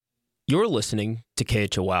You're listening to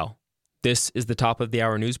KHOL. This is the top of the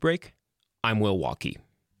hour news break. I'm Will Walkie.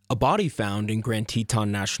 A body found in Grand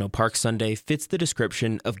Teton National Park Sunday fits the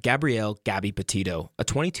description of Gabrielle "Gabby" Petito, a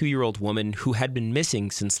 22-year-old woman who had been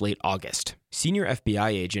missing since late August. Senior FBI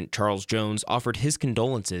agent Charles Jones offered his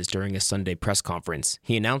condolences during a Sunday press conference.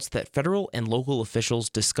 He announced that federal and local officials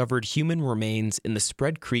discovered human remains in the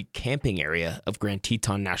Spread Creek camping area of Grand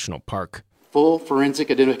Teton National Park. Full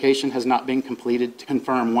forensic identification has not been completed to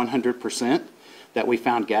confirm 100% that we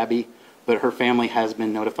found Gabby, but her family has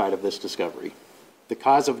been notified of this discovery. The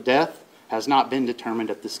cause of death has not been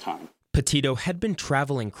determined at this time. Petito had been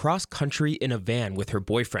traveling cross-country in a van with her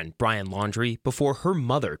boyfriend, Brian Laundrie, before her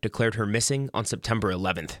mother declared her missing on September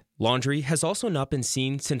 11th. Laundrie has also not been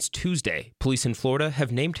seen since Tuesday. Police in Florida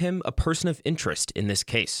have named him a person of interest in this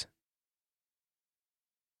case.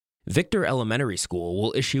 Victor Elementary School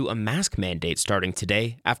will issue a mask mandate starting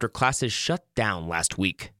today after classes shut down last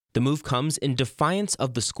week. The move comes in defiance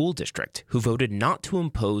of the school district, who voted not to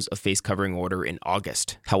impose a face-covering order in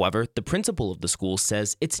August. However, the principal of the school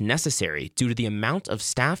says it's necessary due to the amount of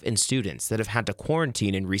staff and students that have had to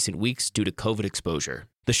quarantine in recent weeks due to COVID exposure.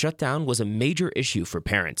 The shutdown was a major issue for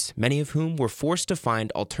parents, many of whom were forced to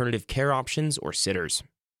find alternative care options or sitters.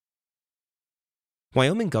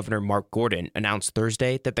 Wyoming Governor Mark Gordon announced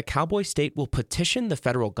Thursday that the Cowboy State will petition the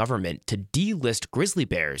federal government to delist grizzly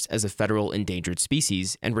bears as a federal endangered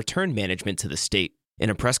species and return management to the state. In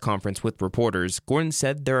a press conference with reporters, Gordon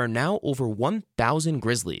said there are now over 1,000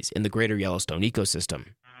 grizzlies in the greater Yellowstone ecosystem.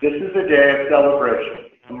 This is a day of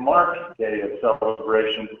celebration, a marked day of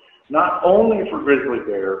celebration, not only for grizzly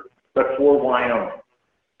bear, but for Wyoming,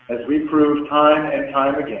 as we prove time and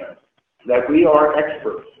time again that we are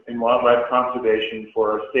experts in wildlife conservation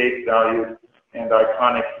for our state's valued and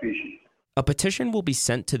iconic species. A petition will be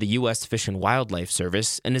sent to the U.S. Fish and Wildlife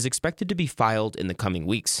Service and is expected to be filed in the coming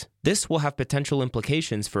weeks. This will have potential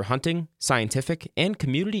implications for hunting, scientific, and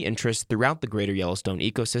community interests throughout the greater Yellowstone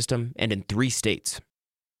ecosystem and in 3 states.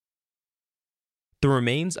 The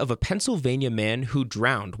remains of a Pennsylvania man who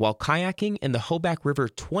drowned while kayaking in the Hoback River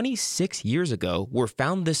 26 years ago were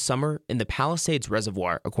found this summer in the Palisades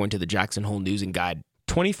Reservoir, according to the Jackson Hole News and Guide.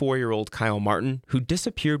 24-year-old Kyle Martin, who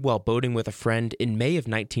disappeared while boating with a friend in May of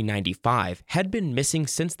 1995, had been missing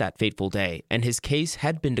since that fateful day, and his case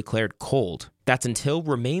had been declared cold. That's until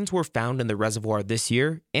remains were found in the reservoir this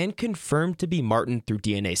year and confirmed to be Martin through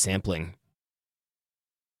DNA sampling.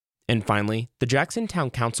 And finally, the Jackson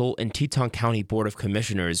Town Council and Teton County Board of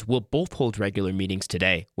Commissioners will both hold regular meetings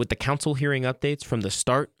today, with the council hearing updates from the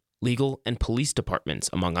START, legal, and police departments,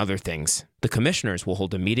 among other things. The commissioners will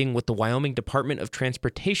hold a meeting with the Wyoming Department of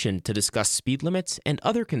Transportation to discuss speed limits and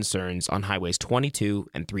other concerns on Highways 22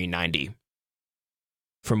 and 390.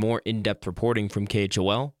 For more in-depth reporting from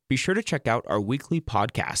KHOL, be sure to check out our weekly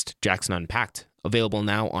podcast, Jackson Unpacked, available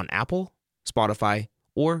now on Apple, Spotify,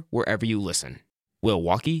 or wherever you listen. Will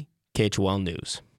Walkie, KHOL News.